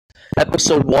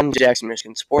Episode 1 Jackson,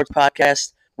 Michigan Sports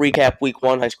Podcast. Recap Week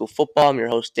 1 high school football. I'm your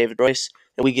host, David Royce,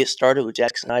 and we get started with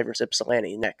Jackson High versus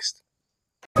Ypsilanti next.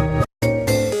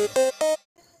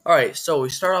 Alright, so we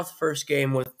start off the first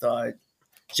game with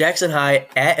Jackson High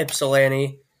at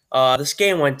Ypsilanti. This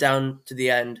game went down to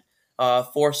the end.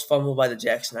 Forced fumble by the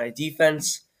Jackson High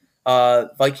defense.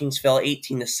 Vikings fell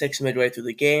 18-6 midway through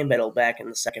the game, battled back in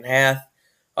the second half.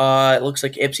 It looks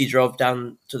like Ypsi drove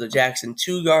down to the Jackson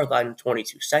 2-yard line with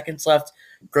 22 seconds left.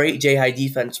 Great J-High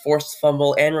defense forced the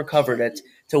fumble and recovered it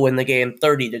to win the game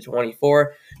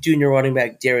 30-24. Junior running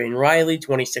back Darian Riley,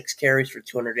 26 carries for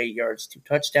 208 yards, 2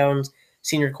 touchdowns.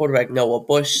 Senior quarterback Noah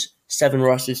Bush, 7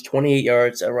 rushes, 28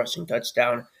 yards, a rushing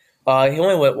touchdown. He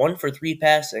only went 1 for 3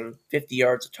 passing, 50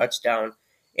 yards, a touchdown,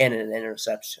 and an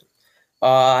interception.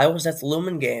 I was at the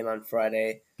Lumen game on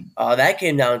Friday. That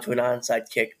came down to an onside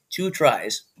kick, 2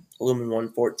 tries. Lumen won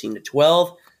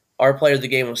 14-12. Our player of the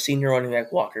game was senior running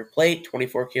back Walker Plate,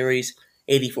 24 carries,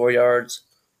 84 yards,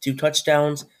 2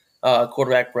 touchdowns.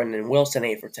 Quarterback Brendan Wilson,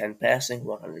 8 for 10 passing,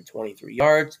 123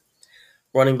 yards.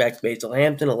 Running back Basil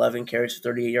Hampton, 11 carries for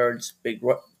 38 yards. Big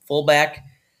fullback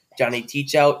Johnny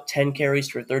Teachout, 10 carries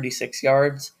for 36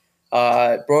 yards.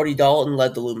 Brody Dalton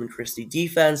led the Lumen Christi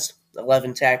defense,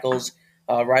 11 tackles.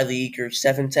 Riley Eaker,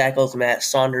 7 tackles. Matt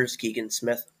Saunders, Keegan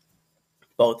Smith,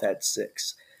 both had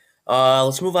 6.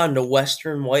 Let's move on to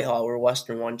Western Whitehall, where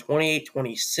Western won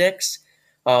 28-26.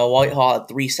 Whitehall had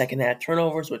 3 second-half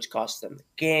turnovers, which cost them the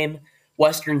game.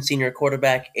 Western senior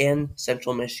quarterback and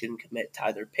Central Michigan commit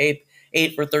Tyler Pape,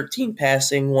 8 for 13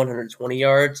 passing, 120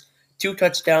 yards, 2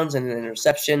 touchdowns and an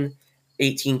interception,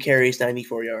 18 carries,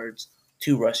 94 yards,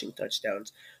 2 rushing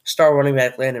touchdowns. Star running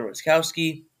back Landon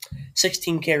Ruskowski,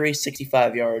 16 carries,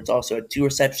 65 yards, also had 2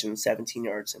 receptions, 17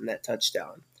 yards, and that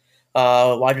touchdown.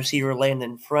 Wide receiver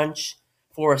Landon French,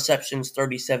 4 receptions,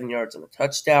 37 yards, and a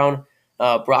touchdown.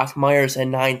 Brock Myers had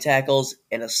 9 tackles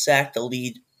and a sack to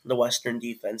lead the Western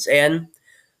defense. And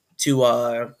to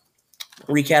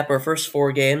recap our first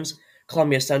 4 games,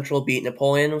 Columbia Central beat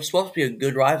Napoleon. It was supposed to be a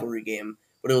good rivalry game,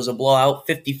 but it was a blowout,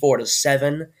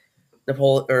 54-7.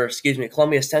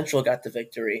 Columbia Central got the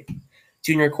victory.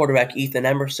 Junior quarterback Ethan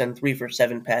Emerson, 3 for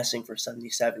 7 passing for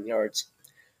 77 yards,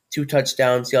 2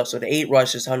 touchdowns. He also had 8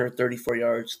 rushes, 134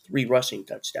 yards, 3 rushing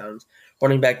touchdowns.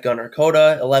 Running back Gunnar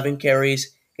Coda, 11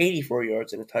 carries, 84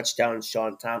 yards and a touchdown.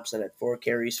 Sean Thompson had 4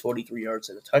 carries, 43 yards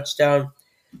and a touchdown.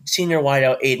 Senior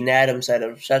wideout Aiden Adams had a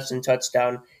reception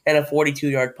touchdown and a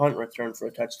 42-yard punt return for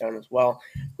a touchdown as well.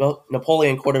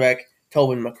 Napoleon quarterback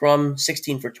Tobin McCrum,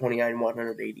 16 for 29,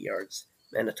 180 yards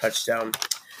and a touchdown.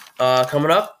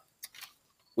 Coming up,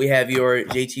 we have your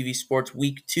JTV Sports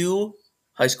Week 2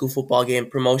 high school football game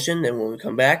promotion. And when we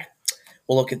come back,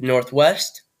 we'll look at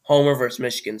Northwest, Homer versus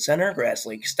Michigan Center, Grass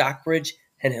Lake Stockbridge,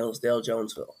 and Hillsdale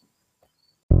Jonesville.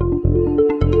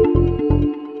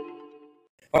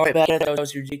 All right, back at that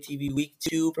was your JTV Week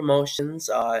 2 promotions.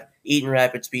 Eaton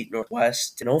Rapids beat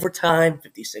Northwest in overtime,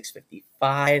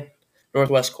 56-55.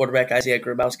 Northwest quarterback Isaiah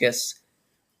Grabowskis,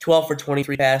 12 for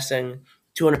 23 passing,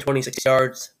 226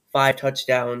 yards, 5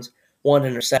 touchdowns, 1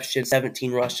 interception,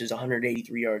 17 rushes,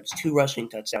 183 yards, 2 rushing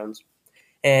touchdowns.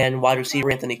 And wide receiver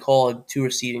Anthony Cole had 2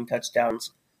 receiving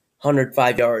touchdowns,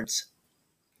 105 yards.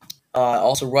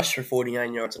 Also rushed for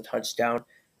 49 yards and touchdown.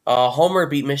 Homer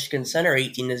beat Michigan Center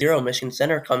 18-0. Michigan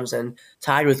Center comes in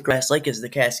tied with Grass Lake as the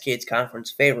Cascades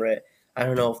Conference favorite. I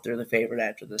don't know if they're the favorite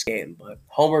after this game, but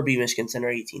Homer beat Michigan Center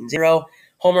 18-0.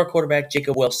 Homer quarterback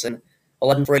Jacob Wilson,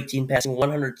 11 for 18 passing,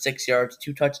 106 yards,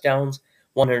 2 touchdowns,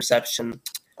 1 interception.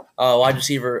 Wide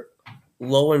receiver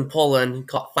Lowen Pullen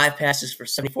caught 5 passes for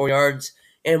 74 yards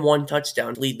and 1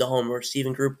 touchdown to lead the Homer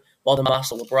receiving group, while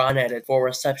Damaso LeBron added 4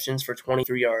 receptions for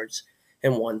 23 yards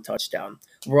and 1 touchdown.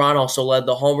 LeBron also led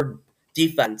the Homer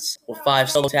defense with 5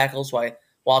 solo tackles,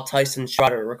 while Tyson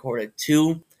Schroeder recorded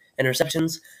 2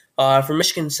 interceptions. For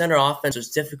Michigan Center, offense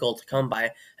was difficult to come by,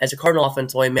 as the Cardinal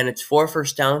offense only managed 4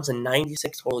 first downs and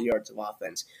 96 total yards of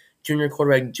offense. Junior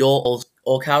quarterback Joel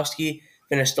Olkowski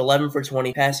finished 11 for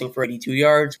 20, passing for 82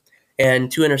 yards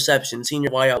and 2 interceptions. Senior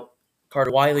wideout Carter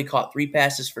Wiley caught 3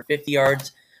 passes for 50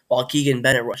 yards, while Keegan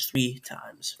Bennett rushed 3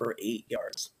 times for 8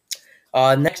 yards.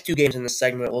 Next 2 games in this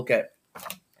segment, we'll look at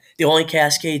the only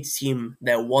Cascades team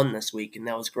that won this week, and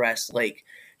that was Grass Lake.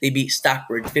 They beat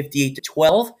Stockbridge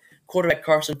 58-12. Quarterback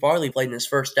Carson Farley played in his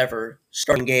first ever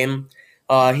starting game.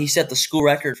 He set the school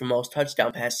record for most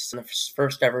touchdown passes in his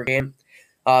first ever game.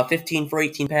 15 for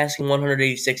 18 passing,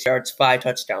 186 yards, 5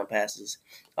 touchdown passes.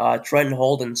 Trenton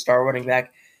Holden, star running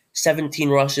back, 17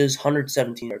 rushes,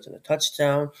 117 yards and a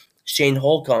touchdown. Shane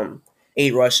Holcomb,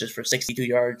 8 rushes for 62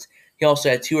 yards. He also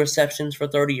had 2 receptions for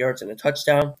 30 yards and a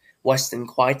touchdown. Weston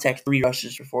Kwiatek, 3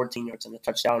 rushes for 14 yards and a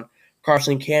touchdown.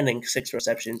 Carson Canning, 6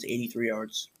 receptions, 83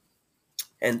 yards,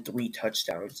 and 3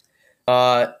 touchdowns.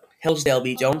 Hillsdale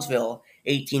beat Jonesville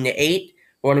 18-8.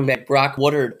 Running back Brock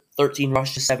Woodard, 13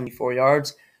 rushes, 74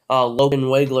 yards. Logan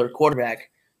Wagler, quarterback,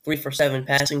 3 for 7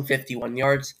 passing, 51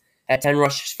 yards. Had 10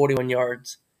 rushes, 41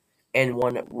 yards, and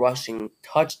 1 rushing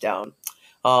touchdown.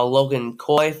 Logan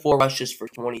Coy, 4 rushes for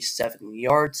 27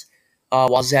 yards.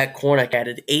 While Zach Cornick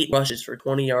added 8 rushes for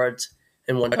 20 yards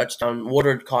and 1 touchdown.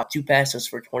 Woodard caught 2 passes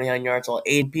for 29 yards, while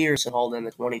Aiden Peterson hauled in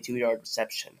a 22-yard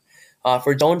reception.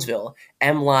 For Jonesville,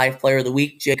 M-Live Player of the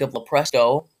Week, Jacob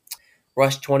Lepresto,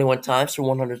 rushed 21 times for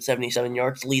 177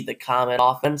 yards, lead the Comet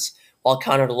offense, while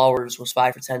Connor Lowers was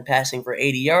 5 for 10 passing for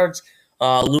 80 yards.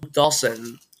 Luke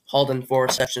Dawson hauled in 4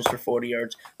 receptions for 40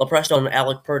 yards. Lepresto and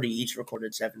Alec Purdy each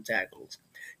recorded 7 tackles.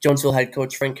 Jonesville head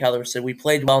coach Frank Keller said, "We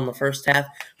played well in the first half,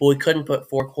 but we couldn't put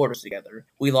 4 quarters together.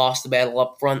 We lost the battle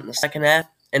up front in the second half,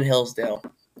 and Hillsdale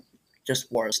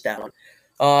just wore us down."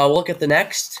 We'll look at the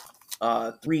next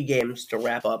 3 games to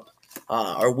wrap up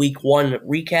our Week 1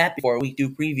 recap before Week 2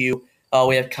 preview.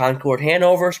 We have Concord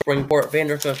Hanover, Springport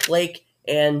Vandercook Lake,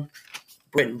 and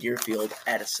Britton Deerfield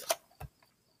Edison.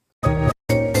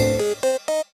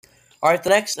 All right,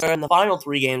 the final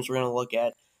 3 games we're going to look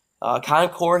at.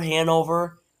 Concord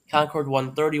Hanover. Concord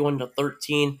won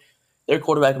 31-13. Their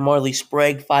quarterback Marley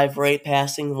Sprague, 5 for 8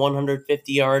 passing,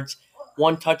 150 yards,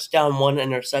 1 touchdown, 1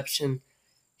 interception.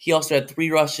 He also had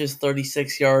 3 rushes,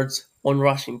 36 yards, 1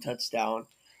 rushing touchdown.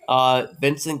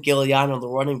 Vincent Giliano, the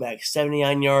running back,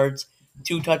 79 yards,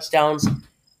 2 touchdowns,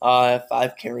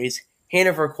 5 carries.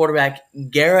 Hanover quarterback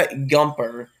Garrett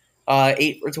Gumper,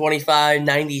 8 for 25,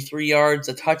 93 yards,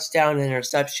 a touchdown, and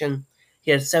interception.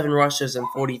 He had 7 rushes and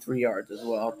 43 yards as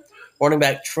well. Running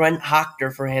back Trent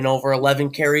Hochter for Hanover,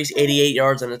 11 carries, 88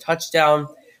 yards, and a touchdown.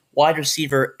 Wide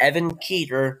receiver Evan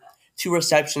Keeter, 2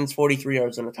 receptions, 43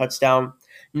 yards, and a touchdown.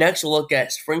 Next, we'll look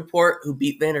at Springport, who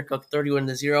beat Vandercook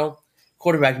 31-0.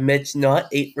 Quarterback Mitch Nutt,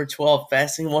 8 for 12,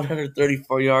 passing,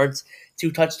 134 yards,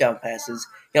 2 touchdown passes.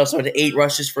 He also had 8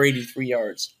 rushes for 83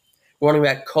 yards. Running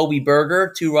back Kobe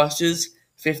Berger, 2 rushes,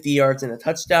 50 yards, and a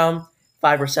touchdown.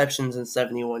 5 receptions and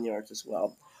 71 yards as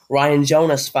well. Ryan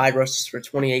Jonas, 5 rushes for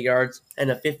 28 yards and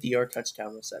a 50-yard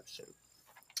touchdown reception.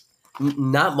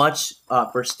 Not much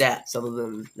for stats other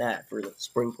than that for the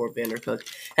Springport Vandercook.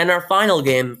 And our final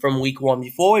game from Week 1,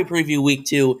 before we preview Week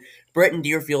 2, Britton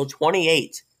Deerfield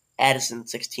 28, Addison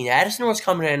 16. Addison was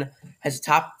coming in as a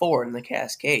top 4 in the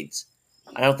Cascades.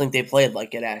 I don't think they played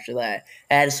like it after that.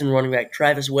 Addison running back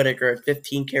Travis Whitaker had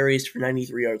 15 carries for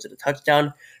 93 yards and a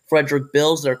touchdown. Frederick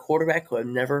Bills, their quarterback, who I've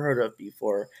never heard of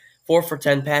before, 4 for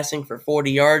 10 passing for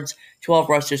 40 yards, 12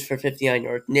 rushes for 59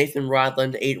 yards. Nathan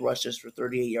Rodland, 8 rushes for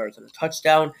 38 yards and a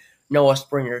touchdown. Noah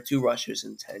Springer, 2 rushes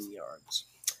and 10 yards.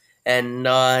 And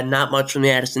not much from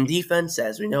the Addison defense.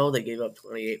 As we know, they gave up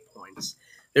 28 points.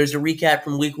 There's a recap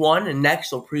from Week 1, and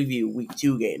next we'll preview Week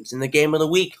 2 games. In the game of the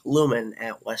week, Lumen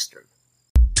at Western.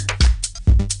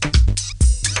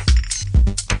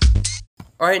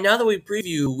 All right, now that we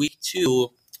preview Week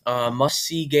 2,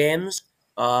 must-see games,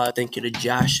 thank you to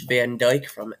Josh Van Dyke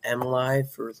from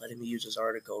MLive for letting me use his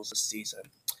articles this season.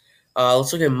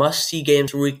 Let's look at must-see games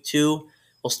for Week 2.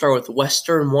 We'll start with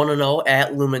Western 1-0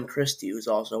 at Lumen Christi, who's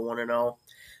also 1-0.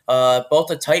 Both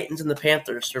the Titans and the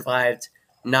Panthers survived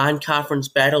non-conference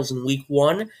battles in Week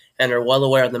 1 and are well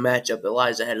aware of the matchup that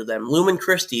lies ahead of them. Lumen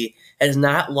Christi has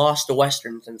not lost to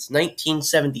Western since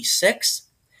 1976,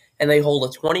 and they hold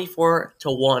a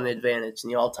 24-1 advantage in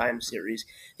the all-time series.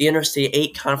 The Interstate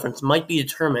 8 Conference might be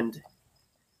determined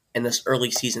in this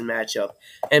early season matchup,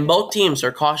 and both teams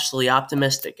are cautiously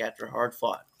optimistic after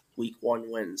hard-fought Week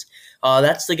 1 wins.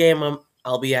 That's the game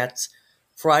I'll be at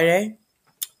Friday,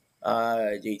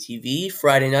 JTV,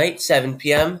 Friday night, 7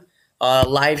 p.m.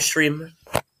 Live stream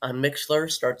on Mixlr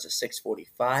starts at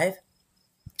 6:45.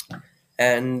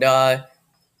 And I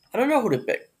don't know who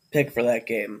to pick for that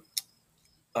game.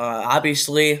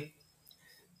 Obviously,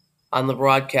 on the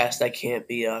broadcast, I can't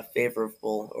be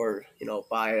favorable or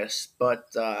biased,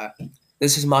 but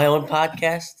this is my own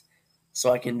podcast,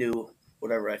 so I can do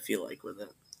whatever I feel like with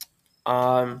it.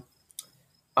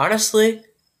 Honestly, I'm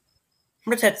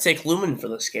going to have to take Lumen for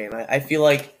this game. I feel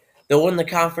like they'll win the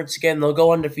conference again, they'll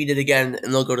go undefeated again,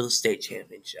 and they'll go to the state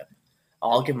championship.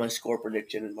 I'll give my score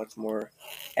prediction and much more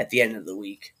at the end of the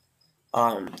week.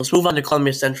 Let's move on to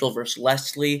Columbia Central versus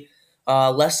Leslie.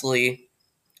 Leslie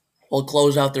will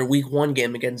close out their Week 1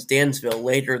 game against Dansville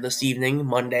later this evening,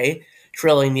 Monday,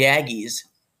 trailing the Aggies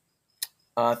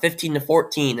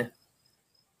 15-14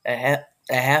 at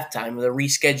halftime with a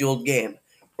rescheduled game.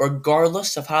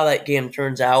 Regardless of how that game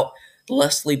turns out, The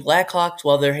Leslie Blackhawks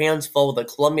will have their hands full with the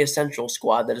Columbia Central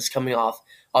squad that is coming off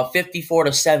a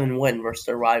 54-7 win versus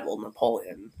their rival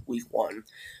Napoleon Week 1.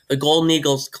 The Golden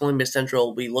Eagles Columbia Central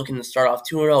will be looking to start off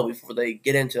 2-0 before they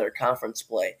get into their conference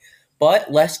play. But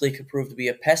Leslie could prove to be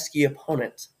a pesky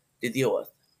opponent to deal with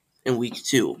in Week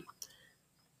 2.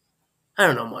 I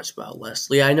don't know much about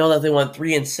Leslie. I know that they went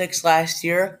 3-6 last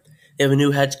year. They have a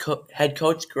new head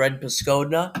coach, Greg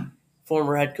Piscodna,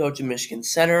 former head coach of Michigan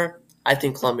Center. I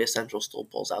think Columbia Central still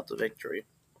pulls out the victory.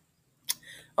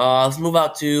 Let's move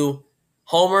out to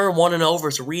Homer 1-0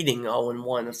 versus Reading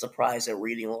 0-1. A surprise that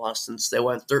Reading lost since they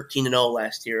went 13-0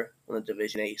 last year in the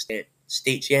Division A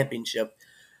state championship.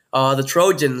 The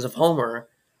Trojans of Homer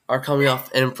are coming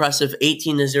off an impressive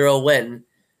 18-0 win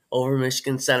over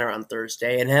Michigan Center on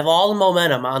Thursday and have all the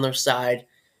momentum on their side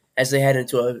as they head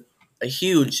into a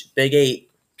huge Big 8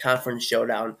 conference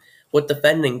showdown with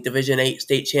defending Division 8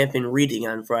 state champion Reading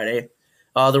on Friday.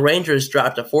 The Rangers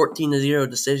dropped a 14-0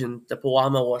 decision to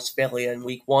Pewamo, Westphalia in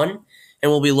Week 1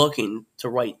 and will be looking to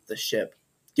right the ship.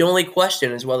 The only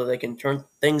question is whether they can turn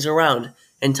things around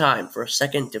in time for a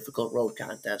second difficult road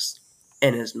contest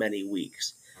in as many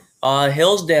weeks.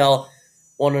 Hillsdale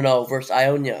 1-0 versus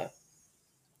Ionia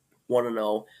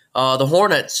 1-0. The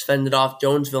Hornets fended off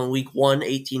Jonesville in Week 1,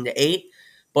 18-8,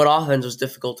 but offense was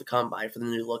difficult to come by for the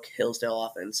new-look Hillsdale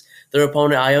offense. Their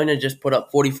opponent, Ionia, just put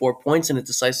up 44 points in a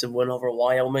decisive win over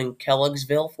Wyoming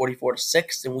Kelloggsville,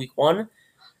 44-6 in Week 1.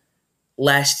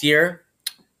 Last year,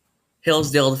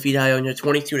 Hillsdale defeated Ionia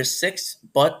 22-6,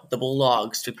 but the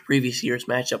Bulldogs took the previous year's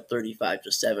matchup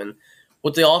 35-7.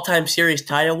 With the all-time series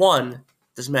tied at 1,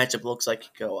 this matchup looks like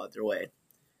it could go either way.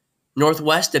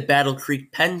 Northwest at Battle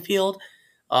Creek Penfield,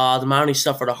 the Mounties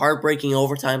suffered a heartbreaking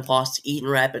overtime loss to Eaton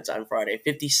Rapids on Friday,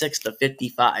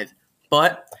 56-55.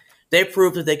 But they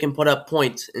proved that they can put up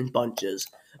points in bunches.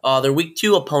 Their Week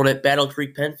 2 opponent, Battle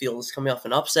Creek Penfield, is coming off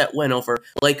an upset win over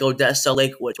Lake Odessa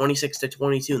Lakewood,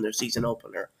 26-22 in their season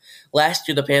opener. Last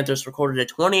year, the Panthers recorded a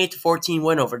 28-14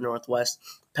 win over Northwest.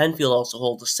 Penfield also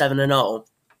holds a 7-0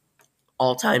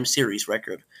 all-time series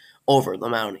record over the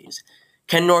Mounties.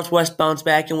 Can Northwest bounce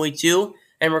back in Week 2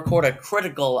 and record a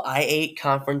critical I-8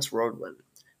 conference road win?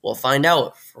 We'll find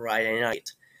out Friday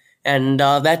night. And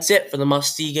that's it for the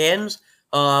must-see games.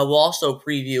 We'll also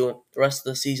preview the rest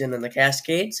of the season in the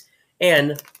Cascades,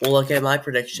 and we'll look at my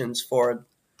predictions for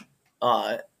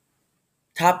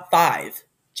top 5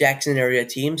 Jackson area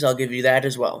teams. I'll give you that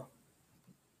as well.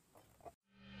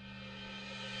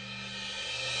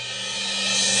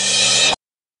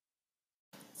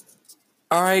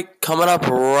 All right, coming up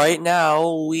right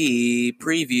now, we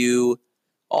preview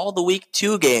all the Week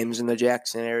 2 games in the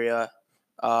Jackson area.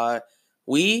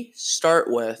 We start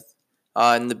with,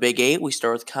 in the Big 8, we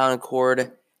start with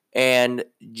Concord and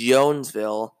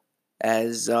Jonesville.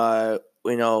 As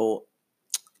we know,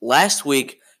 last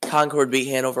week, Concord beat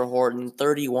Hanover Horton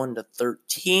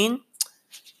 31-13,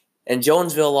 and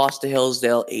Jonesville lost to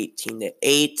Hillsdale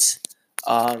 18-8.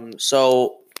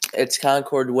 So it's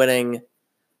Concord winning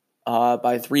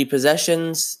by 3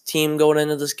 possessions team going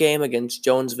into this game against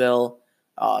Jonesville,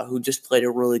 who just played a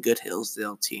really good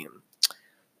Hillsdale team.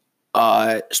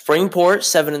 Springport,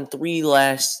 7-3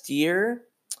 last year,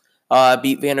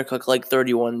 beat Vandercook Lake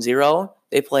 31-0.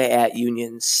 They play at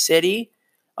Union City.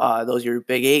 Those are your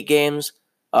Big 8 games.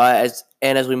 As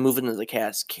we move into the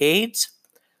Cascades,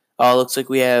 looks like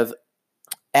we have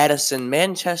Addison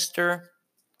Manchester.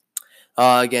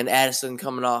 Again, Addison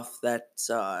coming off that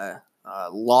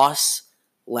loss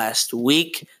last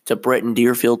week to Britton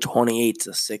Deerfield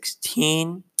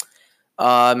 28-16.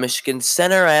 Michigan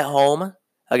Center at home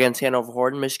against Hanover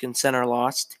Horton. Michigan Center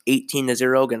lost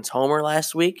 18-0 against Homer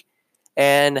last week.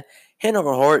 And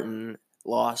Hanover Horton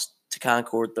lost to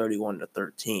Concord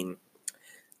 31-13.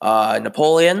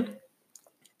 Napoleon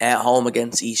at home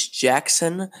against East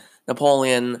Jackson.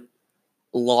 Napoleon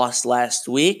lost last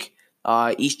week.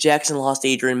 East Jackson lost to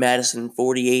Adrian Madison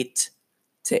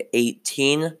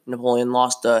 48-18. Napoleon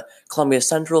lost to Columbia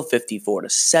Central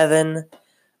 54-7.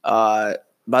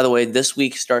 By the way, this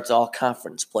week starts all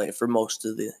conference play for most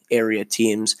of the area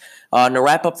teams. To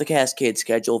wrap up the Cascade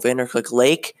schedule, Vandercook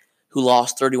Lake, who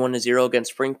lost 31-0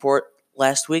 against Springport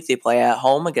last week, they play at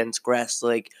home against Grass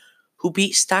Lake, who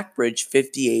beat Stockbridge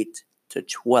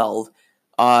 58-12.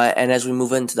 And as we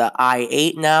move into the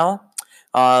I-8 now,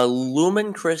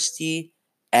 Lumen Christi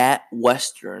at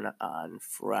Western on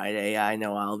Friday. I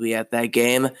know I'll be at that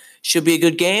game. Should be a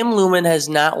good game. Lumen has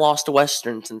not lost to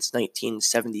Western since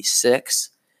 1976.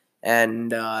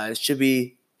 And it should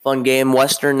be a fun game.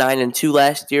 Western 9-2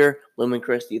 last year. Lumen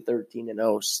Christi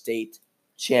 13-0 state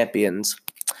champions.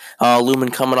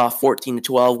 Lumen coming off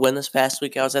 14-12 win this past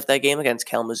week. I was at that game against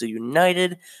Kalamazoo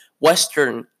United.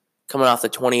 Western coming off the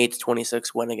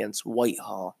 28-26 win against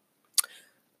Whitehall.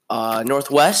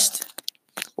 Northwest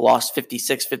lost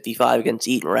 56-55 against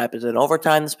Eaton Rapids in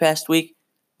overtime this past week.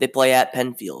 They play at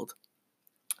Penfield.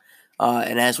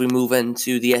 And as we move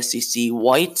into the SEC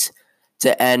White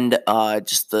to end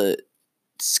just the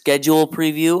schedule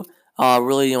preview,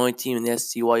 really the only team in the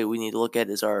SEC White we need to look at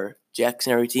is our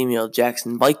Jackson area team,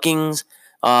 Jackson Vikings.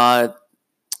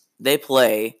 They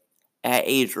play at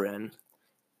Adrian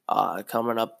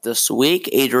coming up this week.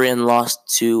 Adrian lost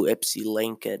to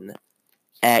Ypsi-Lincoln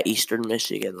at Eastern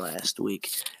Michigan last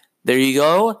week. There you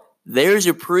go. There's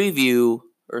your preview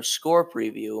or score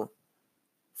preview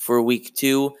for week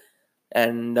 2.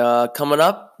 And coming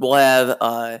up, we'll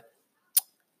have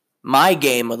my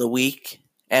game of the week,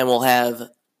 and we'll have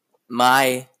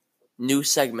my new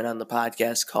segment on the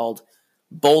podcast called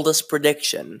Boldest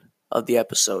Prediction of the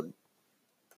Episode.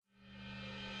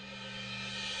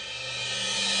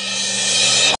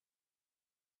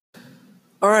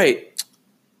 All right,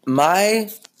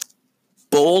 my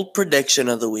bold prediction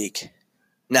of the week.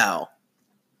 Now,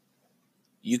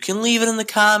 you can leave it in the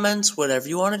comments, whatever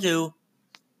you want to do,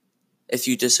 if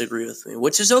you disagree with me,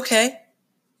 which is okay.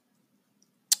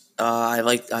 I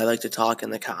like to talk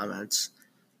in the comments.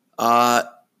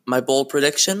 My bold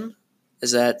prediction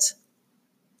is that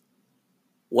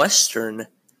Western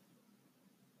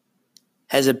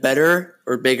has a better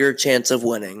or bigger chance of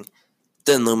winning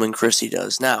than Lumen Christi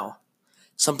does. Now,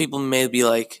 some people may be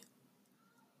like,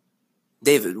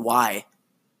 David, why?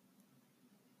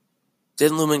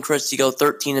 Didn't Lumen Christi go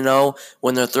 13-0,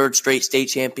 win their third straight state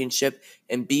championship,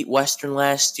 and beat Western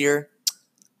last year?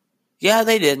 Yeah,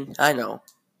 they did. I know.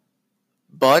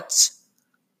 But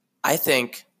I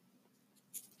think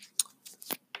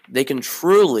they can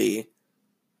truly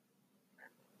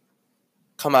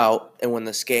come out and win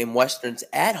this game. Western's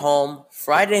at home,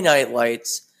 Friday Night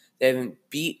Lights. They haven't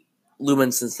beat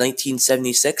Lumen since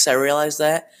 1976. I realize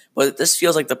that. But this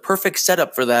feels like the perfect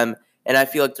setup for them. And I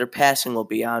feel like their passing will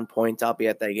be on point. I'll be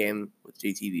at that game with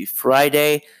JTV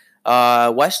Friday.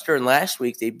 Western last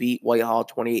week, they beat Whitehall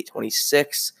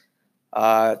 28-26.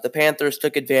 The Panthers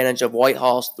took advantage of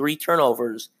Whitehall's 3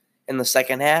 turnovers in the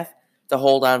second half to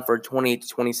hold on for a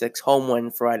 28-26 home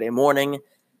win Friday morning.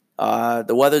 The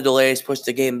weather delays pushed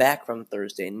the game back from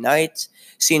Thursday night.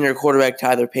 Senior quarterback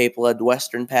Tyler Pape led the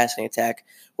Western passing attack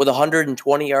with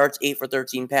 120 yards, 8 for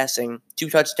 13 passing,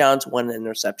 2 touchdowns, 1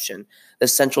 interception. The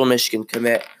Central Michigan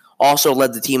commit also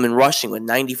led the team in rushing with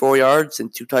 94 yards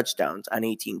and 2 touchdowns on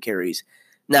 18 carries.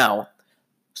 Now,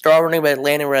 star running back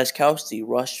Landon Raskowski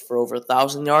rushed for over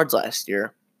 1,000 yards last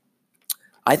year.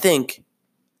 I think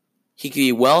he could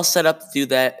be well set up to do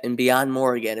that and beyond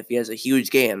more again if he has a huge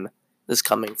game this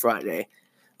coming Friday.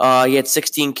 He had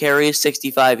 16 carries,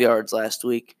 65 yards last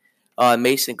week.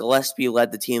 Mason Gillespie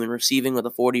led the team in receiving with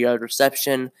a 40-yard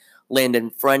reception.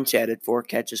 Landon French added 4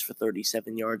 catches for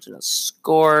 37 yards and a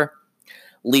score.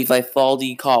 Levi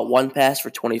Faldi caught 1 pass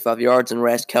for 25 yards, and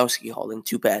Raskowski hauled in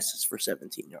 2 passes for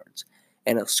 17 yards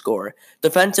and a score.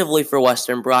 Defensively for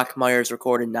Western, Brock Myers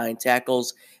recorded 9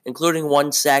 tackles, including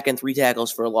 1 sack and 3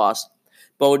 tackles for a loss.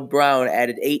 Bode Brown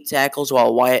added 8 tackles,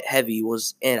 while Wyatt Heavy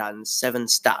was in on 7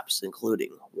 stops,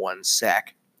 including 1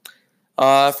 sack.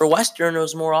 For Western, it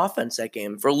was more offense that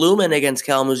game. For Lumen against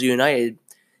Kalamazoo United, in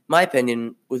my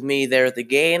opinion, with me there at the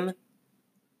game,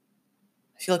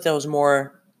 I feel like that was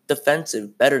more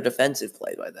defensive, better defensive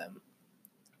play by them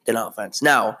than offense.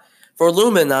 Now, for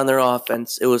Lumen on their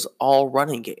offense, it was all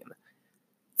running game.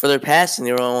 For their passing,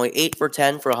 they were only 8 for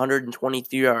 10 for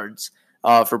 123 yards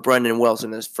for Brendan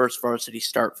Wilson, his first varsity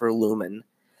start for Lumen.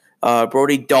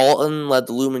 Brody Dalton led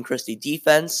the Lumen Christi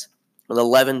defense with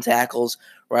 11 tackles.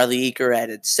 Riley Eaker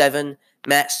added 7.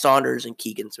 Matt Saunders and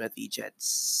Keegan Smith each had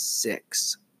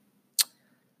 6.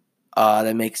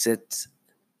 That makes it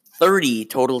 30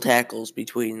 total tackles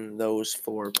between those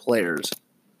 4 players.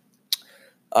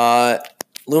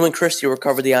 Lumen Christi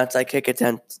recovered the onside kick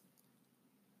attempt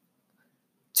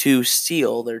to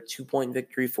seal their 2-point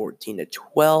victory,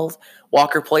 14-12.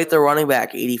 Walker Plate, their running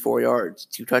back, 84 yards,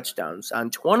 2 touchdowns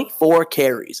on 24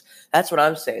 carries. That's what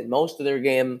I'm saying. Most of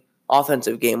their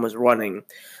offensive game was running.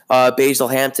 Basil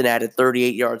Hampton added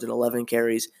 38 yards and 11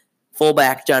 carries.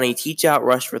 Fullback Johnny Teachout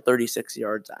rushed for 36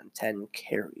 yards on 10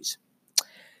 carries.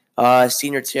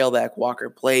 Senior tailback Walker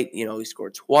Plate, he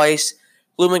scored twice.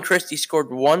 Lumen Christi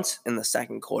scored once in the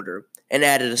second quarter and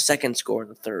added a second score in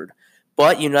the third.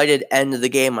 But United ended the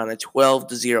game on a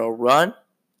 12-0 run.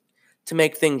 To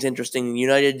make things interesting,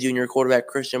 United junior quarterback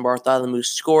Christian Bartholomew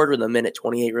scored with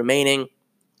 1:28 remaining.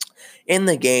 in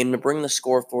the game to bring the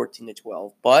score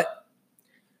 14-12. But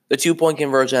the 2-point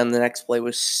conversion on the next play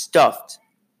was stuffed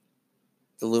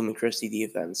the Lumen Christi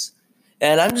defense.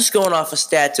 And I'm just going off of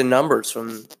stats and numbers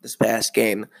from this past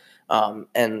game.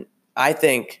 And I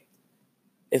think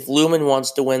if Lumen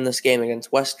wants to win this game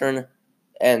against Western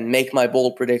and make my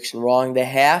bold prediction wrong, they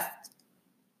have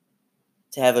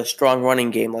to have a strong running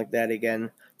game like that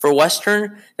again. For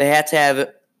Western, they had to have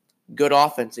good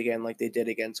offense again like they did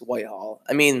against Whitehall.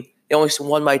 I mean, they only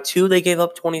won by 2. They gave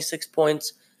up 26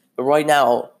 points. But right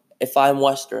now, if I'm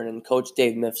Western and Coach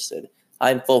Dave Mifsud,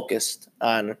 I'm focused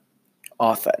on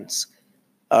offense.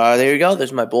 There you go.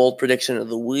 There's my bold prediction of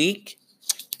the week.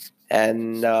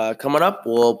 And coming up,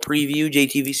 we'll preview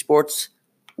JTV Sports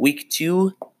Week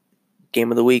 2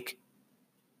 game of the week.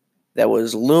 That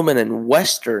was Lumen and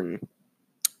Western.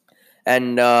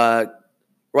 And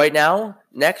right now,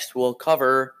 next we'll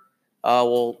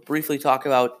briefly talk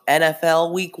about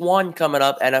NFL Week 1 coming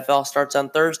up. NFL starts on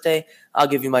Thursday. I'll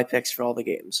give you my picks for all the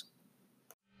games.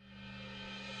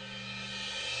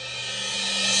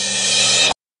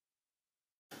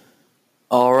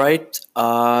 All right,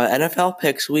 NFL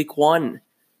picks Week 1.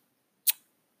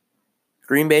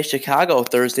 Green Bay, Chicago,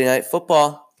 Thursday Night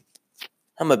Football.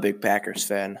 I'm a big Packers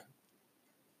fan.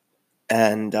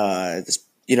 And,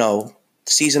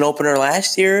 season opener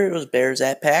last year, it was Bears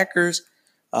at Packers.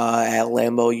 At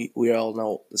Lambeau, we all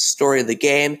know the story of the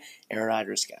game. Aaron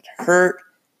Rodgers got hurt.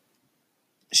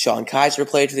 Sean Kaiser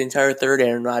played for the entire third.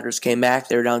 Aaron Rodgers came back.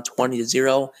 They were down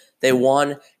 20-0. They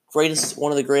won.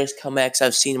 One of the greatest comebacks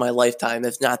I've seen in my lifetime,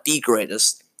 if not the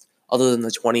greatest, other than the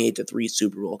 28-3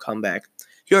 Super Bowl comeback.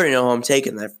 You already know who I'm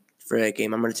taking for that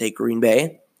game. I'm going to take Green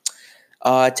Bay.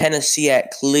 Tennessee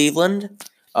at Cleveland.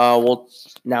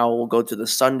 We'll go to the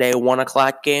Sunday 1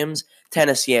 o'clock games.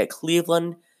 Tennessee at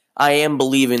Cleveland. I am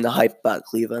believing the hype about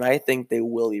Cleveland. I think they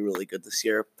will be really good this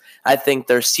year. I think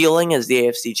their ceiling is the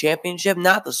AFC Championship,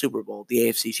 not the Super Bowl, the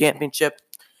AFC Championship,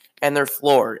 and their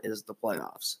floor is the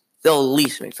playoffs. They'll at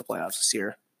least make the playoffs this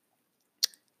year.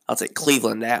 I'll take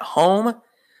Cleveland at home.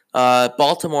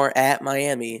 Baltimore at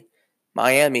Miami.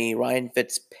 Miami, Ryan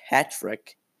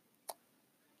Fitzpatrick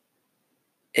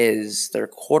is their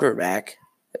quarterback,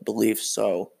 I believe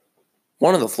so.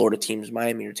 One of the Florida teams,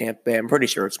 Miami or Tampa Bay. I'm pretty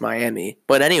sure it's Miami.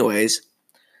 But anyways,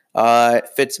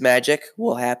 Fitzmagic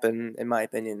will happen, in my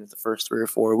opinion, in the first 3 or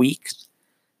 4 weeks.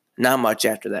 Not much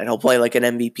after that. He'll play like an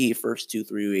MVP first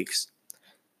 2-3 weeks.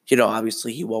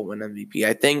 Obviously he won't win MVP.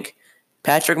 I think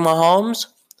Patrick Mahomes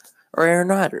or Aaron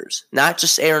Rodgers. Not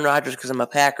just Aaron Rodgers because I'm a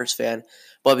Packers fan,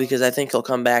 but because I think he'll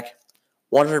come back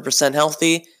 100%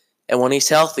 healthy. And when he's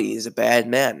healthy, he's a bad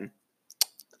man.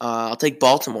 I'll take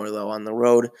Baltimore, though, on the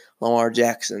road. Lamar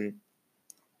Jackson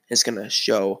is going to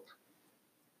show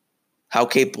how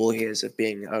capable he is of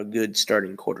being a good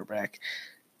starting quarterback.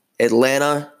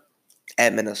 Atlanta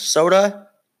at Minnesota.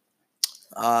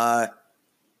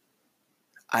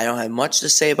 I don't have much to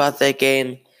say about that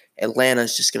game.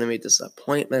 Atlanta's just going to be a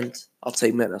disappointment. I'll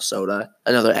take Minnesota,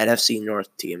 another NFC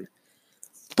North team.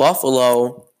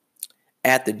 Buffalo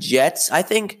at the Jets. I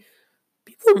think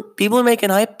people are making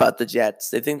hype about the Jets.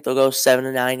 They think they'll go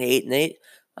 7-9, 8-8.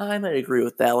 I might agree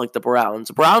with that, like the Browns.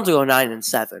 The Browns will go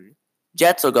 9-7.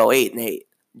 Jets will go 8-8.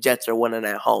 Jets are winning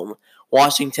at home.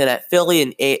 Washington at Philly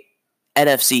in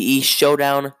NFC East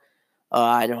showdown.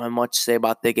 I don't have much to say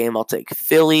about the game. I'll take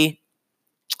Philly.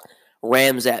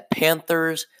 Rams at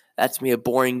Panthers. That's going to be a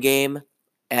boring game.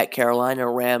 At Carolina,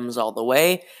 Rams all the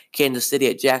way. Kansas City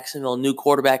at Jacksonville. New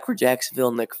quarterback for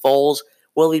Jacksonville, Nick Foles.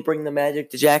 Will he bring the magic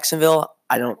to Jacksonville?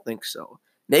 I don't think so.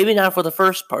 Maybe not for the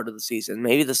first part of the season.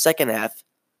 Maybe the second half.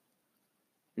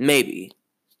 Maybe.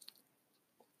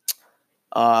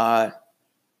 Kansas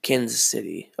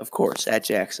City, of course, at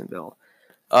Jacksonville.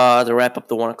 To wrap up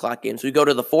the 1 o'clock games. We go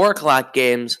to the 4 o'clock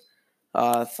games.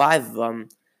 5 of them.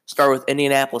 Start with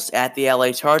Indianapolis at the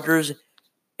LA Chargers.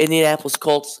 Indianapolis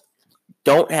Colts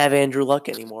don't have Andrew Luck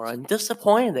anymore. I'm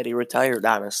disappointed that he retired,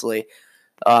 honestly.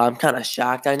 I'm kind of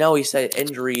shocked. I know he said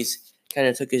injuries kind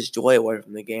of took his joy away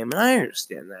from the game, and I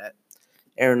understand that.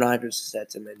 Aaron Rodgers has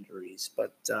had some injuries,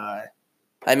 but,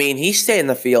 he stayed in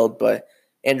the field, but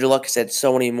Andrew Luck has had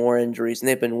so many more injuries, and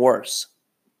they've been worse.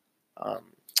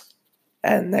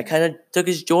 And that kind of took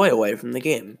his joy away from the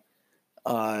game.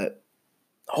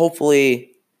 Hopefully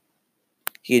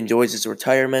he enjoys his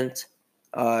retirement.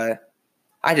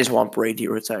 I just want Brady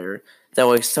to retire. That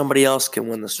way somebody else can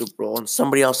win the Super Bowl and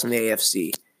somebody else in the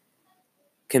AFC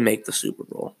can make the Super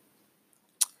Bowl.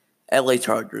 LA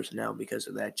Chargers now because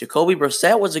of that. Jacoby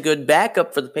Brissett was a good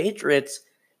backup for the Patriots.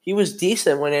 He was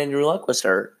decent when Andrew Luck was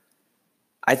hurt.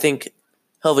 I think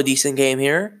he'll have a decent game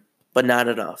here, but not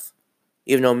enough.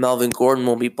 even though Melvin Gordon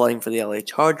will be playing for the LA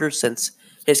Chargers since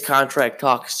his contract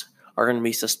talks are going to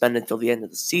be suspended until the end of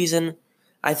the season.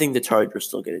 I think the Chargers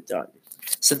still get it done.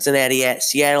 Cincinnati at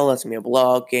Seattle, that's going to be a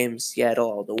blowout game.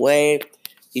 Seattle all the way.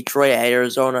 Detroit at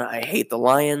Arizona, I hate the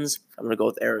Lions. I'm going to go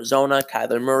with Arizona.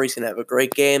 Kyler Murray's going to have a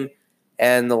great game.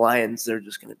 And the Lions, they're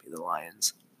just going to be the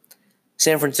Lions.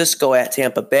 San Francisco at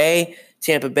Tampa Bay.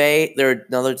 Tampa Bay, they're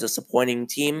another disappointing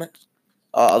team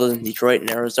other than Detroit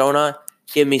and Arizona.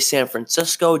 Give me San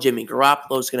Francisco. Jimmy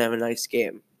Garoppolo's going to have a nice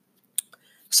game.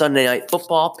 Sunday Night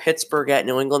Football, Pittsburgh at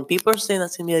New England. People are saying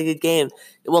that's going to be a good game.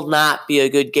 It will not be a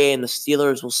good game. The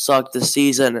Steelers will suck this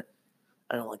season.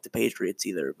 I don't like the Patriots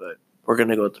either, but we're going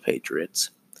to go with the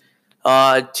Patriots.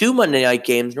 2 Monday night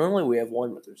games. Normally we have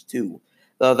one, but there's two.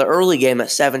 The early game at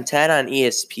 7:10 on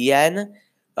ESPN.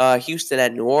 Houston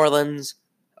at New Orleans.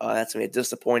 That's going to be a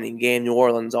disappointing game. New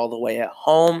Orleans all the way at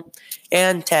home.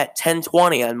 And at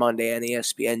 10:20 on Monday on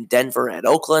ESPN, Denver at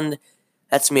Oakland.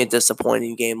 That's going to be a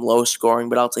disappointing game, low scoring,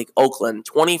 but I'll take Oakland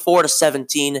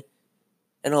 24-17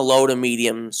 in a low to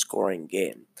medium scoring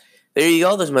game. There you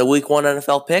go. There's my Week 1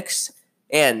 NFL picks.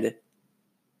 And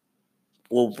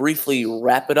we'll briefly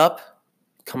wrap it up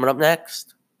coming up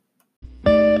next.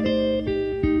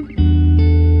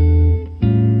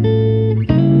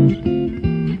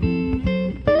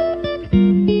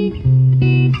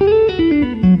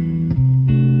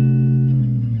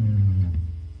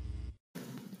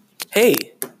 Hey,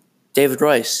 David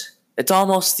Rice. It's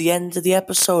almost the end of the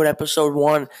episode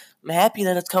 1. I'm happy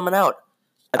that it's coming out.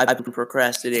 I've been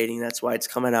procrastinating. That's why it's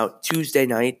coming out Tuesday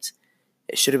night.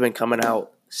 It should have been coming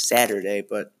out Saturday,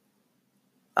 but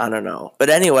I don't know. But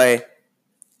anyway,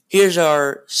 here's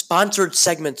our sponsored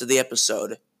segment of the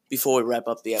episode before we wrap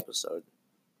up the episode.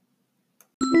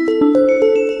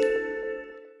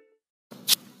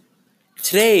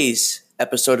 Today's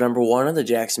episode number 1 of the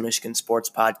Jackson, Michigan Sports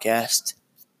Podcast.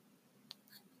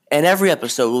 And every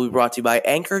episode will be brought to you by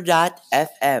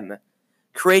Anchor.fm.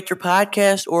 Create your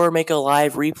podcast or make a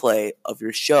live replay of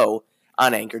your show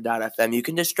on Anchor.fm. You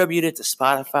can distribute it to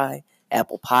Spotify,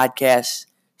 Apple Podcasts,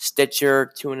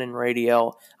 Stitcher, TuneIn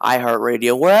Radio,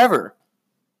 iHeartRadio, wherever.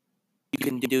 You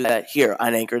can do that here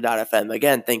on Anchor.fm.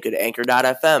 Again, thank you to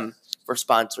Anchor.fm for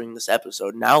sponsoring this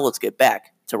episode. Now let's get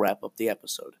back to wrap up the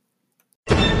episode.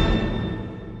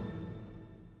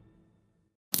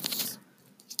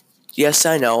 Yes,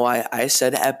 I know, I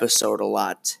said episode a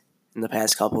lot in the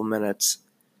past couple minutes,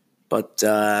 but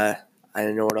I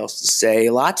didn't know what else to say.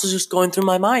 Lots is just going through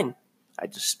my mind. I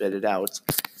just spit it out.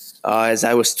 As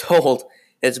I was told,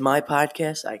 it's my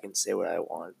podcast. I can say what I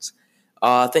want.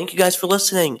 Thank you guys for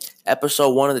listening.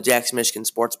 Episode 1 of the Jackson, Michigan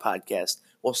Sports Podcast.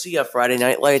 We'll see you at Friday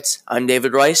Night Lights. I'm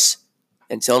David Rice.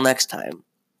 Until next time.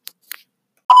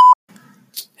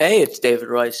 Hey, it's David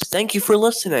Rice. Thank you for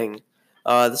listening.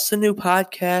 This is a new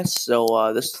podcast,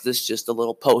 so this is just a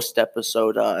little post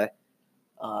episode,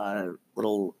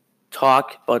 little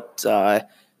talk. But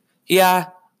yeah,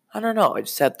 I don't know. I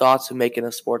just had thoughts of making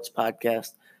a sports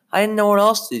podcast. I didn't know what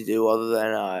else to do other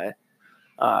than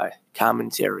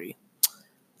commentary.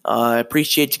 I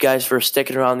appreciate you guys for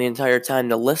sticking around the entire time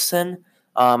to listen.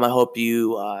 I hope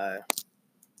you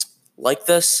like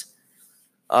this.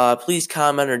 Please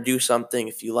comment or do something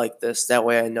if you like this. That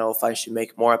way I know if I should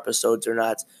make more episodes or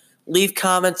not. Leave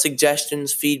comments,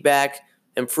 suggestions, feedback,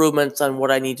 improvements on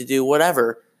what I need to do,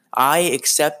 whatever. I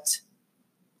accept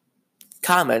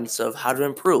comments of how to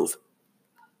improve.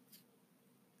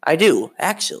 I do,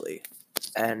 actually.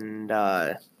 And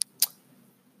I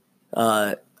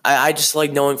just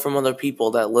like knowing from other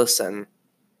people that listen,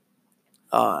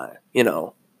 what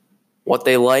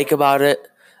they like about it.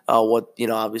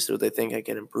 Obviously what they think I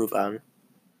can improve on.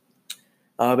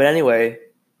 But anyway,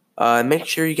 make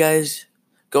sure you guys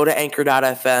go to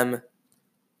Anchor.fm,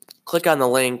 click on the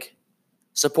link,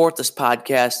 support this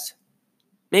podcast,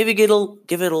 maybe give it a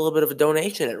little bit of a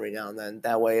donation every now and then.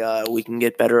 That way we can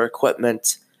get better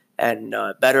equipment and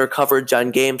better coverage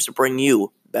on games to bring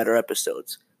you better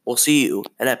episodes. We'll see you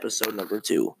in episode number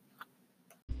 2.